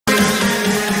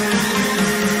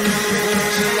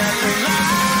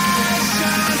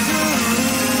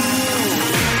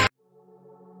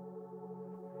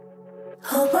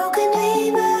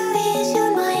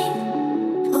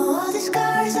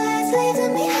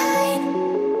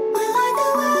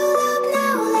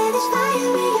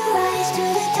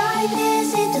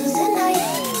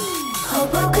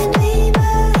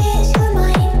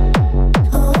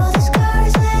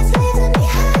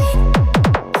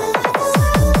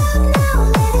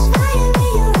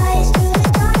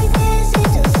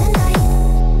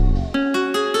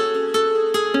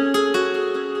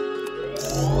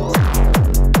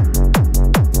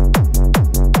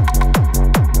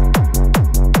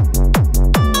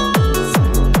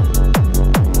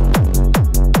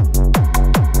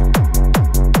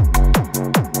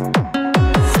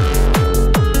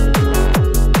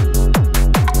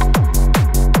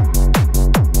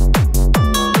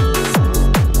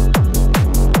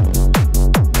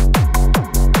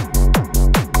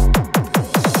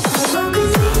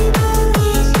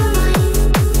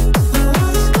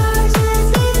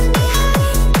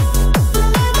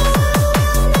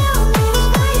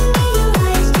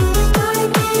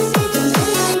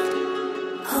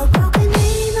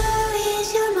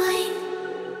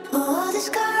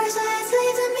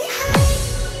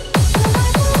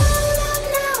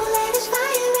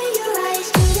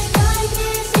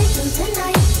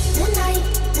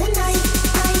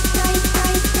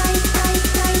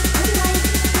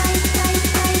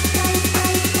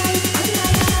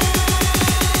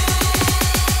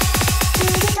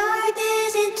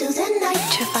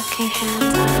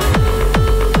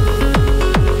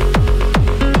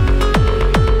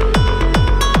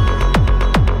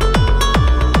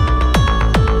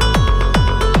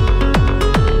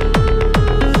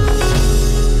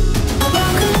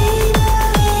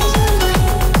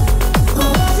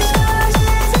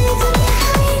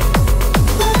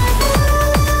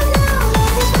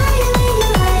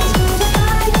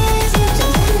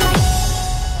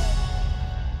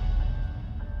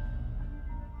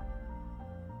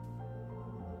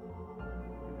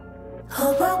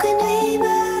A broken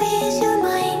dreamer is your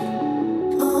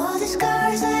mind. For all the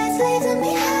scars that's leaving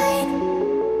behind.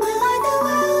 We light the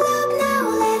world up now.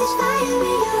 Let us fire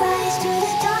in your eyes. To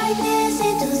the darkness,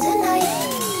 into the night.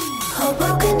 A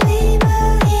broken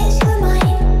dreamer is your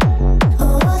mind. For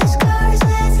all the scars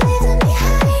that's leaving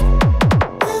behind.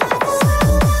 We light the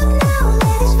world up now.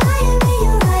 Let us fire in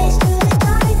your eyes. To the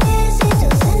darkness, into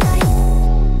the night.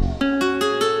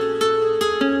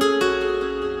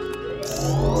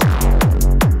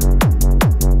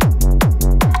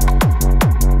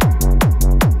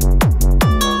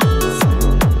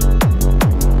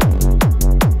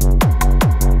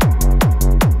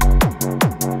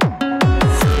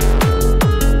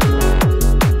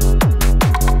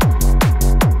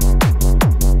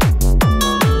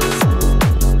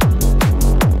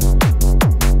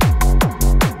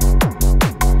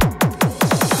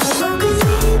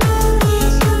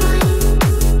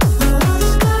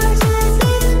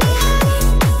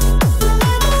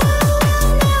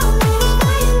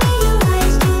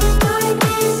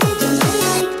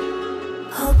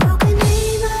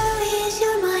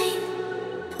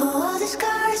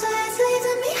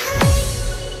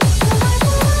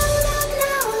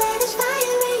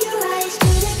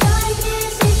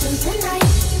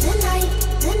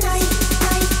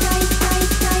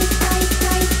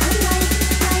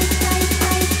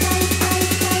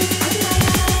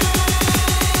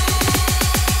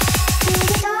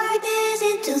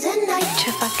 Put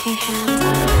your fucking hands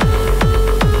up.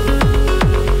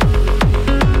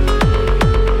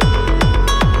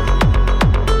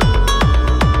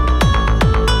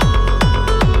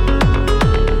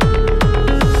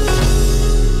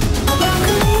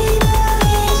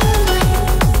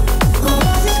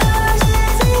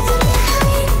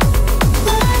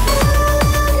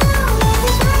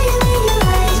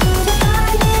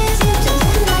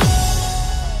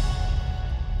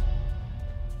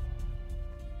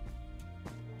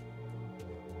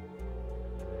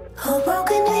 A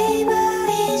broken dreamer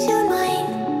is your mind.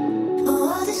 For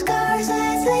all the scars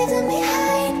that's leaving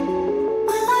behind.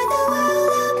 We light the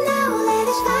world up now. Let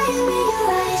us fire in your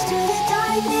eyes. To the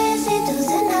darkness, into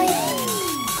the night.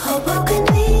 A broken